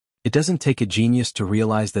It doesn't take a genius to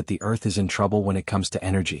realize that the Earth is in trouble when it comes to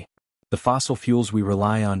energy. The fossil fuels we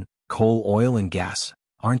rely on, coal, oil, and gas,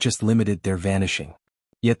 aren't just limited, they're vanishing.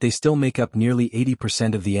 Yet they still make up nearly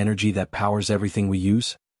 80% of the energy that powers everything we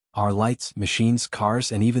use: our lights, machines,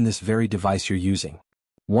 cars, and even this very device you're using.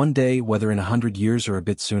 One day, whether in 100 years or a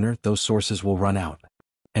bit sooner, those sources will run out.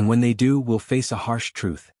 And when they do, we'll face a harsh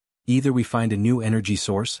truth. Either we find a new energy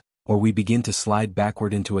source, or we begin to slide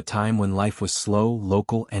backward into a time when life was slow,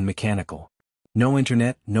 local, and mechanical. No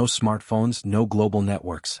internet, no smartphones, no global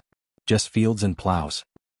networks. Just fields and plows.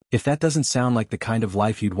 If that doesn't sound like the kind of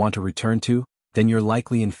life you'd want to return to, then you're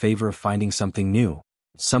likely in favor of finding something new,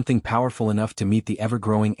 something powerful enough to meet the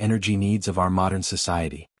ever-growing energy needs of our modern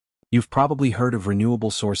society. You've probably heard of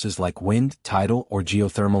renewable sources like wind, tidal, or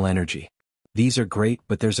geothermal energy. These are great,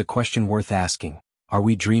 but there's a question worth asking. Are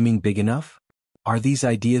we dreaming big enough? Are these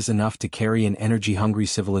ideas enough to carry an energy-hungry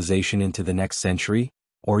civilization into the next century,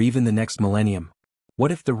 or even the next millennium?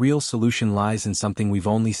 What if the real solution lies in something we've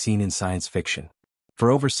only seen in science fiction? For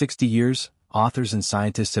over 60 years, authors and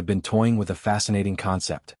scientists have been toying with a fascinating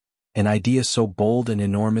concept, an idea so bold and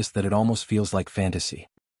enormous that it almost feels like fantasy.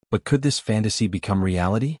 But could this fantasy become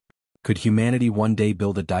reality? Could humanity one day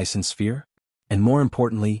build a Dyson Sphere? And more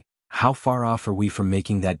importantly, how far off are we from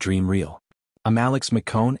making that dream real? I'm Alex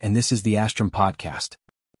McCone, and this is the Astrum Podcast.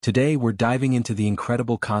 Today we're diving into the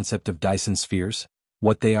incredible concept of Dyson Spheres,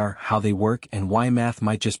 what they are, how they work, and why math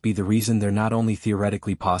might just be the reason they're not only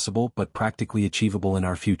theoretically possible but practically achievable in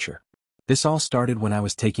our future. This all started when I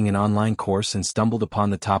was taking an online course and stumbled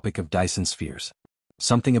upon the topic of Dyson Spheres.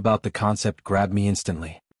 Something about the concept grabbed me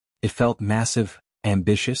instantly. It felt massive,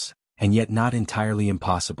 ambitious, and yet not entirely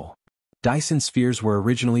impossible. Dyson spheres were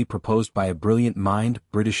originally proposed by a brilliant mind,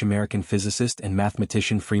 British-American physicist and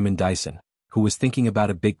mathematician Freeman Dyson, who was thinking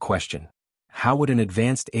about a big question. How would an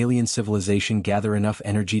advanced alien civilization gather enough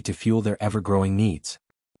energy to fuel their ever-growing needs?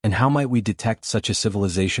 And how might we detect such a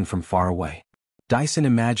civilization from far away? Dyson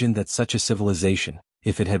imagined that such a civilization,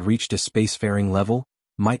 if it had reached a spacefaring level,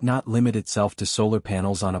 might not limit itself to solar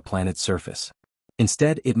panels on a planet's surface.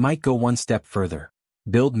 Instead, it might go one step further.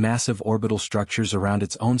 Build massive orbital structures around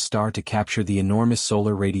its own star to capture the enormous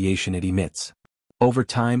solar radiation it emits. Over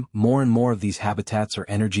time, more and more of these habitats or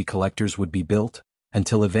energy collectors would be built,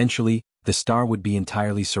 until eventually, the star would be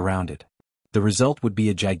entirely surrounded. The result would be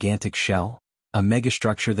a gigantic shell, a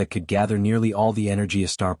megastructure that could gather nearly all the energy a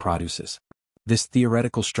star produces. This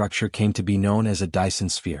theoretical structure came to be known as a Dyson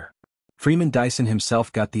Sphere. Freeman Dyson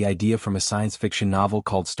himself got the idea from a science fiction novel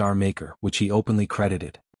called Star Maker, which he openly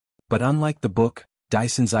credited. But unlike the book,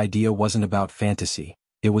 Dyson's idea wasn't about fantasy,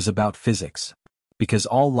 it was about physics. Because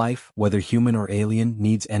all life, whether human or alien,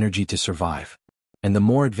 needs energy to survive. And the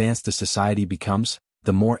more advanced a society becomes,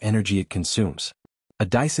 the more energy it consumes. A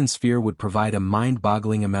Dyson Sphere would provide a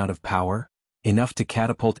mind-boggling amount of power, enough to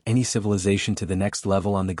catapult any civilization to the next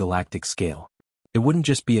level on the galactic scale. It wouldn't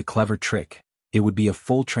just be a clever trick, it would be a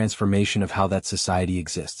full transformation of how that society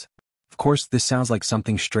exists. Of course, this sounds like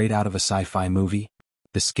something straight out of a sci-fi movie.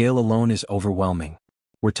 The scale alone is overwhelming.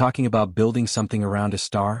 We're talking about building something around a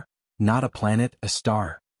star, not a planet, a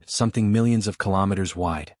star, something millions of kilometers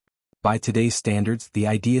wide. By today's standards, the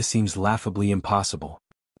idea seems laughably impossible.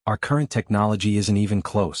 Our current technology isn't even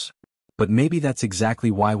close. But maybe that's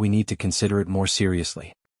exactly why we need to consider it more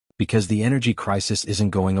seriously. Because the energy crisis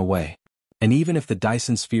isn't going away. And even if the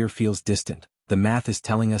Dyson Sphere feels distant, the math is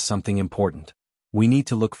telling us something important. We need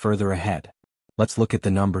to look further ahead. Let's look at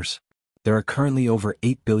the numbers. There are currently over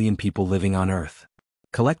 8 billion people living on Earth.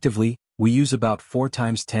 Collectively, we use about 4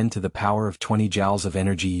 times 10 to the power of 20 joules of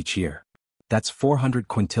energy each year. That's 400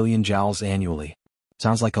 quintillion joules annually.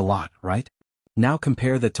 Sounds like a lot, right? Now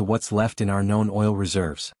compare that to what's left in our known oil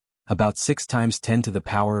reserves. About 6 times 10 to the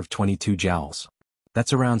power of 22 joules.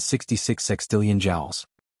 That's around 66 sextillion joules.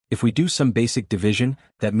 If we do some basic division,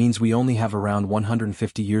 that means we only have around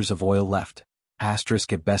 150 years of oil left.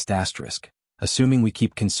 Asterisk at best asterisk. Assuming we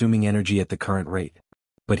keep consuming energy at the current rate.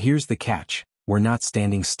 But here's the catch. We're not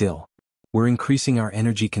standing still. We're increasing our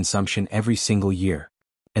energy consumption every single year.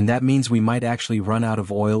 And that means we might actually run out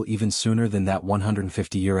of oil even sooner than that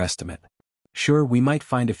 150-year estimate. Sure, we might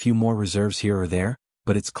find a few more reserves here or there,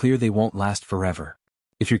 but it's clear they won't last forever.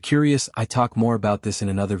 If you're curious, I talk more about this in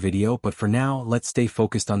another video, but for now, let's stay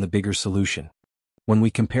focused on the bigger solution. When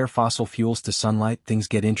we compare fossil fuels to sunlight, things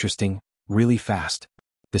get interesting, really fast.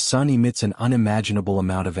 The sun emits an unimaginable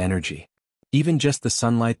amount of energy. Even just the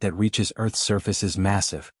sunlight that reaches Earth's surface is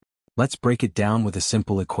massive. Let's break it down with a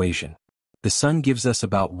simple equation. The sun gives us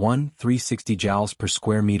about 1,360 joules per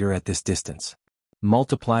square meter at this distance.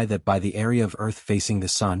 Multiply that by the area of Earth facing the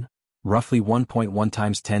sun, roughly 1.1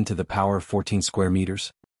 times 10 to the power of 14 square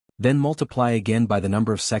meters. Then multiply again by the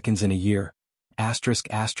number of seconds in a year, asterisk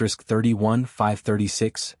asterisk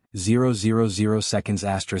 31,536,000 seconds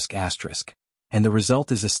asterisk asterisk. And the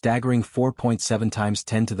result is a staggering 4.7 times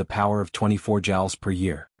 10 to the power of 24 joules per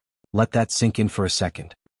year. Let that sink in for a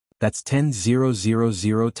second. That's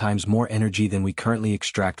 10,000 times more energy than we currently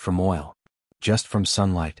extract from oil. Just from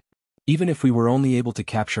sunlight. Even if we were only able to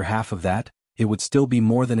capture half of that, it would still be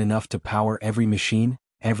more than enough to power every machine,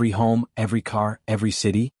 every home, every car, every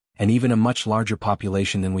city, and even a much larger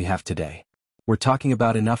population than we have today. We're talking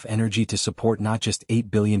about enough energy to support not just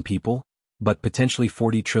 8 billion people, but potentially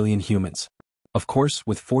 40 trillion humans. Of course,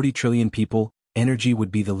 with 40 trillion people, energy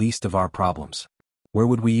would be the least of our problems. Where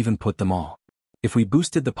would we even put them all? If we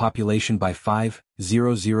boosted the population by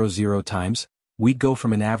 5,000 times, we'd go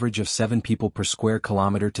from an average of 7 people per square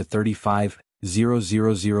kilometer to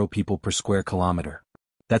 35,000 people per square kilometer.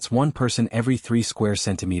 That's one person every 3 square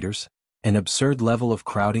centimeters, an absurd level of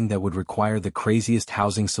crowding that would require the craziest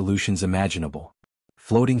housing solutions imaginable.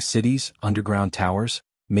 Floating cities, underground towers,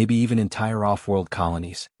 maybe even entire off-world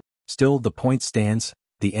colonies. Still, the point stands,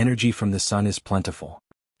 the energy from the sun is plentiful.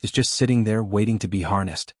 It's just sitting there waiting to be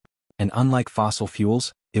harnessed. And unlike fossil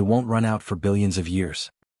fuels, it won't run out for billions of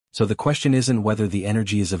years. So the question isn't whether the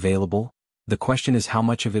energy is available, the question is how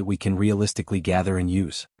much of it we can realistically gather and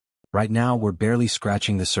use. Right now we're barely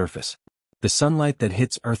scratching the surface. The sunlight that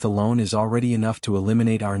hits Earth alone is already enough to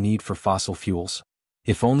eliminate our need for fossil fuels,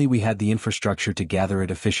 if only we had the infrastructure to gather it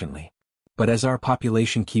efficiently. But as our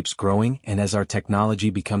population keeps growing and as our technology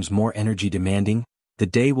becomes more energy demanding, the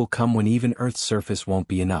day will come when even Earth's surface won't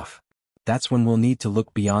be enough. That's when we'll need to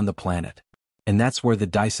look beyond the planet. And that's where the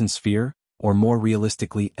Dyson Sphere, or more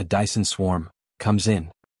realistically a Dyson swarm, comes in.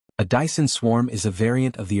 A Dyson swarm is a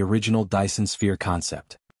variant of the original Dyson Sphere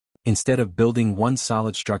concept. Instead of building one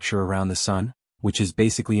solid structure around the sun, which is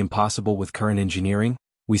basically impossible with current engineering,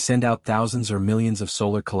 we send out thousands or millions of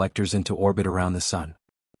solar collectors into orbit around the sun.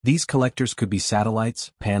 These collectors could be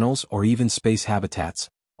satellites, panels, or even space habitats,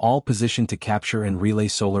 all positioned to capture and relay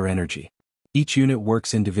solar energy. Each unit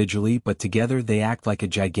works individually, but together they act like a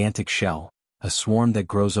gigantic shell, a swarm that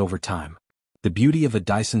grows over time. The beauty of a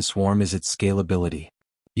Dyson swarm is its scalability.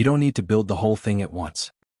 You don't need to build the whole thing at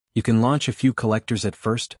once. You can launch a few collectors at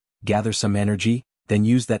first, gather some energy, then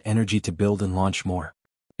use that energy to build and launch more.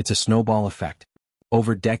 It's a snowball effect.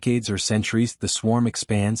 Over decades or centuries, the swarm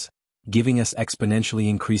expands, giving us exponentially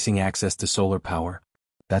increasing access to solar power.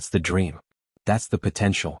 That's the dream. That's the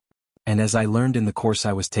potential. And as I learned in the course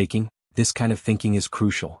I was taking, this kind of thinking is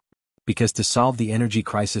crucial. Because to solve the energy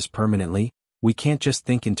crisis permanently, we can't just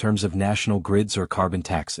think in terms of national grids or carbon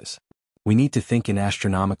taxes. We need to think in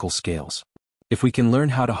astronomical scales. If we can learn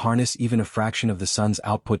how to harness even a fraction of the sun's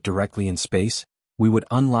output directly in space, we would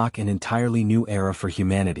unlock an entirely new era for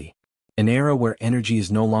humanity. An era where energy is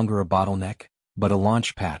no longer a bottleneck, but a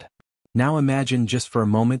launch pad. Now imagine just for a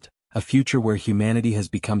moment, a future where humanity has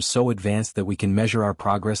become so advanced that we can measure our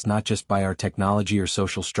progress not just by our technology or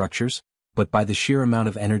social structures, but by the sheer amount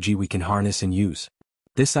of energy we can harness and use.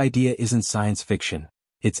 This idea isn't science fiction.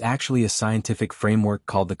 It's actually a scientific framework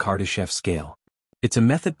called the Kardashev scale. It's a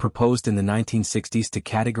method proposed in the 1960s to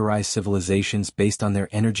categorize civilizations based on their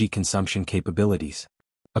energy consumption capabilities.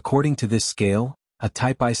 According to this scale, a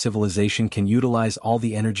Type I civilization can utilize all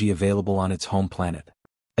the energy available on its home planet.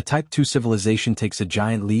 A Type II civilization takes a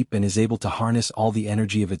giant leap and is able to harness all the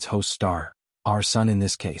energy of its host star, our sun in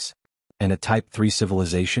this case. And a Type III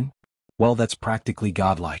civilization? Well, that's practically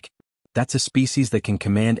godlike. That's a species that can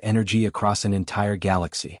command energy across an entire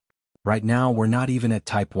galaxy. Right now, we're not even at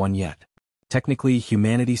Type I yet. Technically,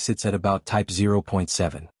 humanity sits at about Type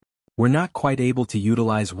 0.7. We're not quite able to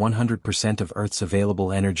utilize 100% of Earth's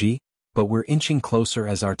available energy, but we're inching closer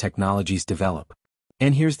as our technologies develop.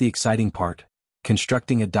 And here's the exciting part.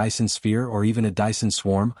 Constructing a Dyson Sphere or even a Dyson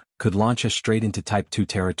Swarm could launch us straight into Type II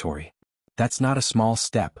territory. That's not a small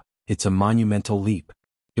step, it's a monumental leap.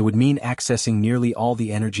 It would mean accessing nearly all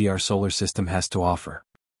the energy our solar system has to offer.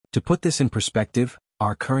 To put this in perspective,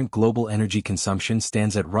 our current global energy consumption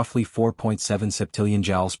stands at roughly 4.7 septillion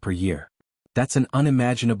joules per year. That's an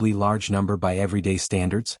unimaginably large number by everyday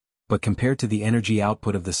standards, but compared to the energy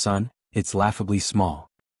output of the sun, it's laughably small.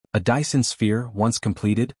 A Dyson Sphere, once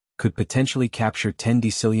completed, could potentially capture 10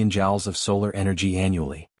 decillion joules of solar energy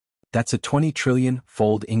annually. That's a 20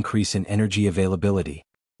 trillion-fold increase in energy availability.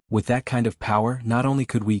 With that kind of power, not only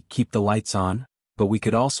could we keep the lights on, but we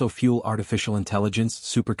could also fuel artificial intelligence,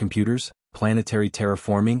 supercomputers, planetary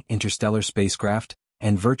terraforming, interstellar spacecraft,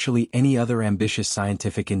 and virtually any other ambitious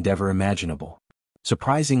scientific endeavor imaginable.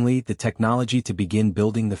 Surprisingly, the technology to begin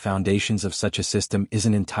building the foundations of such a system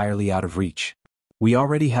isn't entirely out of reach. We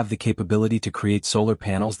already have the capability to create solar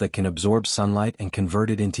panels that can absorb sunlight and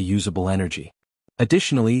convert it into usable energy.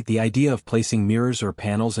 Additionally, the idea of placing mirrors or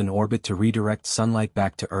panels in orbit to redirect sunlight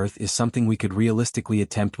back to Earth is something we could realistically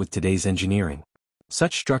attempt with today's engineering.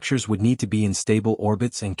 Such structures would need to be in stable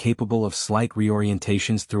orbits and capable of slight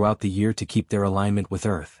reorientations throughout the year to keep their alignment with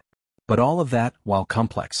Earth. But all of that, while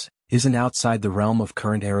complex, isn't outside the realm of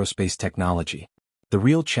current aerospace technology. The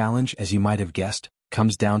real challenge, as you might have guessed,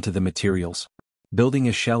 comes down to the materials. Building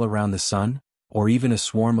a shell around the sun, or even a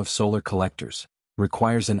swarm of solar collectors,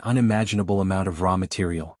 requires an unimaginable amount of raw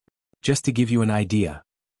material. Just to give you an idea,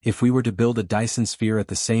 if we were to build a Dyson Sphere at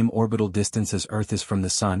the same orbital distance as Earth is from the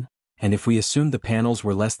sun, and if we assumed the panels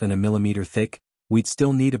were less than a millimeter thick, we'd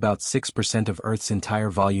still need about 6% of Earth's entire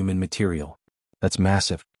volume in material. That's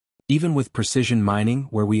massive. Even with precision mining,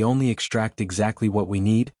 where we only extract exactly what we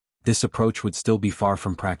need, this approach would still be far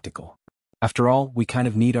from practical. After all, we kind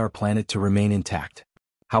of need our planet to remain intact.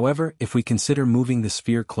 However, if we consider moving the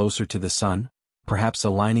sphere closer to the sun, perhaps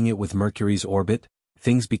aligning it with Mercury's orbit,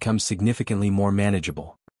 things become significantly more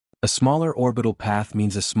manageable. A smaller orbital path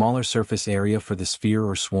means a smaller surface area for the sphere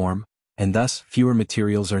or swarm, and thus fewer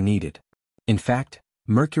materials are needed. In fact,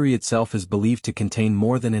 Mercury itself is believed to contain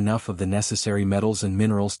more than enough of the necessary metals and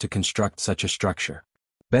minerals to construct such a structure.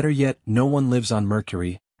 Better yet, no one lives on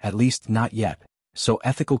Mercury, at least not yet, so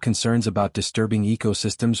ethical concerns about disturbing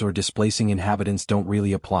ecosystems or displacing inhabitants don't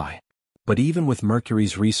really apply. But even with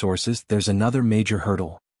Mercury's resources, there's another major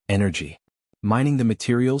hurdle: energy. Mining the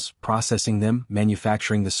materials, processing them,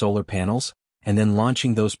 manufacturing the solar panels, and then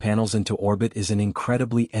launching those panels into orbit is an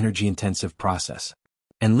incredibly energy-intensive process.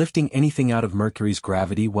 And lifting anything out of Mercury's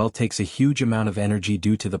gravity takes a huge amount of energy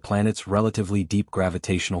due to the planet's relatively deep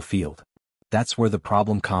gravitational field. That's where the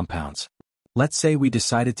problem compounds. Let's say we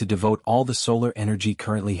decided to devote all the solar energy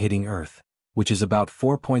currently hitting Earth, which is about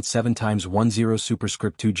 4.7 times 10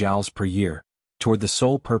 superscript 2 joules per year, toward the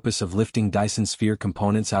sole purpose of lifting Dyson Sphere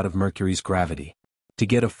components out of Mercury's gravity. To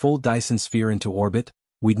get a full Dyson Sphere into orbit,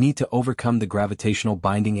 we'd need to overcome the gravitational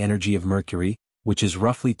binding energy of Mercury, which is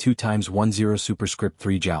roughly 2 times 10 superscript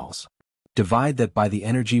 3 joules. Divide that by the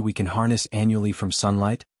energy we can harness annually from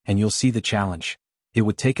sunlight, and you'll see the challenge. It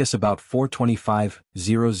would take us about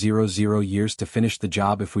 425,000 years to finish the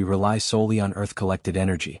job if we rely solely on Earth-collected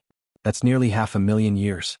energy. That's nearly 500,000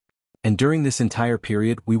 years. And during this entire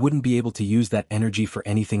period, we wouldn't be able to use that energy for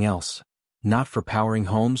anything else. Not for powering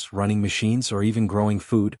homes, running machines, or even growing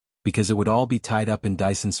food, because it would all be tied up in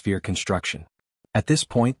Dyson Sphere construction. At this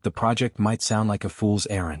point, the project might sound like a fool's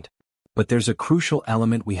errand. But there's a crucial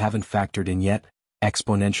element we haven't factored in yet: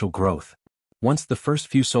 exponential growth. Once the first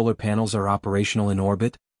few solar panels are operational in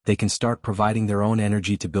orbit, they can start providing their own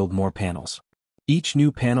energy to build more panels. Each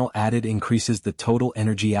new panel added increases the total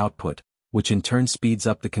energy output, which in turn speeds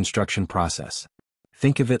up the construction process.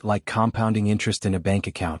 Think of it like compounding interest in a bank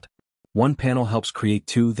account. One panel helps create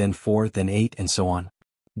 2, then 4, then 8, and so on.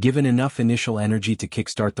 Given enough initial energy to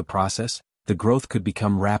kickstart the process, the growth could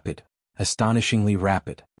become rapid, astonishingly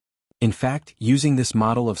rapid. In fact, using this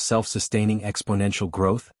model of self-sustaining exponential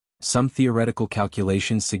growth, some theoretical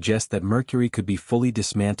calculations suggest that Mercury could be fully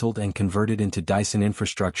dismantled and converted into Dyson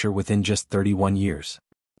infrastructure within just 31 years.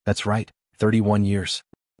 That's right, 31 years.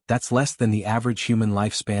 That's less than the average human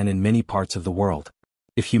lifespan in many parts of the world.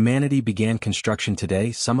 If humanity began construction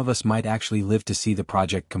today, some of us might actually live to see the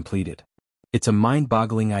project completed. It's a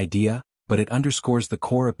mind-boggling idea, but it underscores the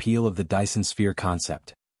core appeal of the Dyson Sphere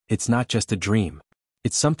concept. It's not just a dream.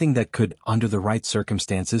 It's something that could, under the right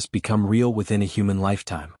circumstances, become real within a human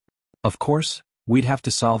lifetime. Of course, we'd have to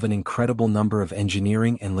solve an incredible number of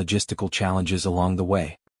engineering and logistical challenges along the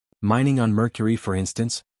way. Mining on Mercury, for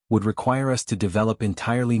instance, would require us to develop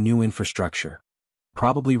entirely new infrastructure,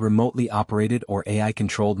 probably remotely operated or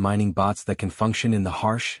AI-controlled mining bots that can function in the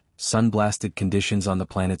harsh, sun-blasted conditions on the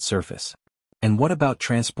planet's surface. And what about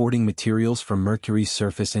transporting materials from Mercury's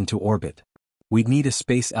surface into orbit? We'd need a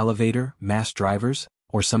space elevator, mass drivers,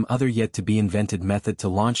 or some other yet-to-be-invented method to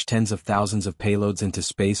launch tens of thousands of payloads into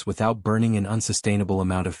space without burning an unsustainable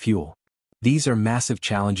amount of fuel. These are massive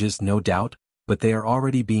challenges, no doubt, but they are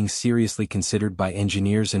already being seriously considered by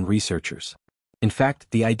engineers and researchers. In fact,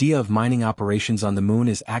 the idea of mining operations on the Moon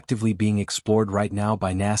is actively being explored right now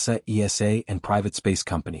by NASA, ESA, and private space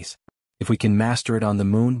companies. If we can master it on the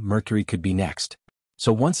Moon, Mercury could be next.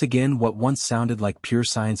 So once again, what once sounded like pure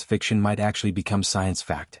science fiction might actually become science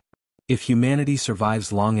fact. If humanity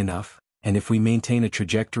survives long enough, and if we maintain a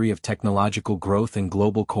trajectory of technological growth and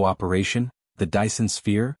global cooperation, the Dyson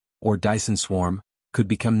Sphere, or Dyson Swarm, could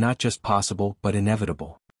become not just possible but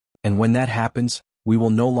inevitable. And when that happens, we will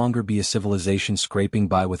no longer be a civilization scraping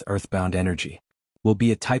by with earthbound energy. will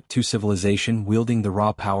be a Type 2 civilization wielding the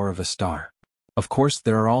raw power of a star. Of course,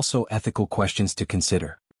 there are also ethical questions to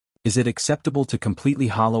consider. Is it acceptable to completely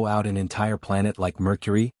hollow out an entire planet like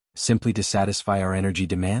Mercury, simply to satisfy our energy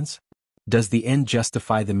demands? Does the end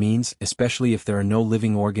justify the means, especially if there are no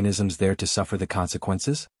living organisms there to suffer the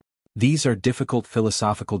consequences? These are difficult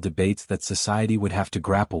philosophical debates that society would have to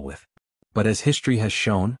grapple with. But as history has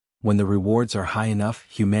shown, when the rewards are high enough,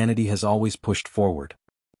 humanity has always pushed forward.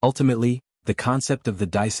 Ultimately, the concept of the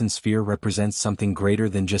Dyson Sphere represents something greater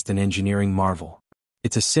than just an engineering marvel.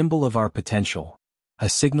 It's a symbol of our potential, a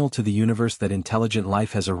signal to the universe that intelligent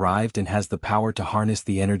life has arrived and has the power to harness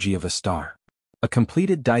the energy of a star. A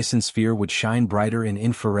completed Dyson Sphere would shine brighter in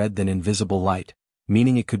infrared than in visible light,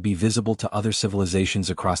 meaning it could be visible to other civilizations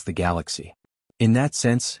across the galaxy. In that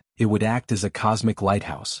sense, it would act as a cosmic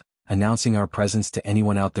lighthouse, announcing our presence to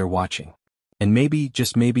anyone out there watching. And maybe,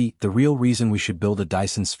 just maybe, the real reason we should build a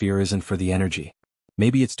Dyson Sphere isn't for the energy.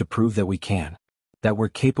 Maybe it's to prove that we can. That we're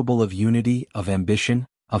capable of unity, of ambition,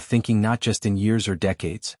 of thinking not just in years or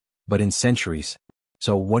decades, but in centuries.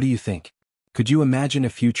 So what do you think? Could you imagine a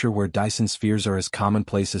future where Dyson Spheres are as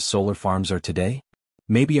commonplace as solar farms are today?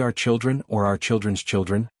 Maybe our children, or our children's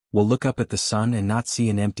children, will look up at the sun and not see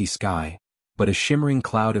an empty sky, but a shimmering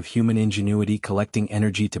cloud of human ingenuity collecting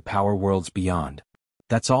energy to power worlds beyond.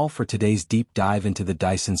 That's all for today's deep dive into the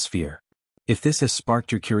Dyson Sphere. If this has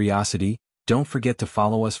sparked your curiosity, don't forget to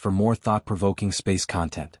follow us for more thought-provoking space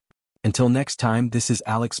content. Until next time, this is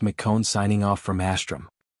Alex McCone signing off from Astrum.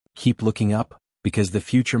 Keep looking up, because the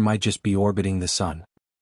future might just be orbiting the sun.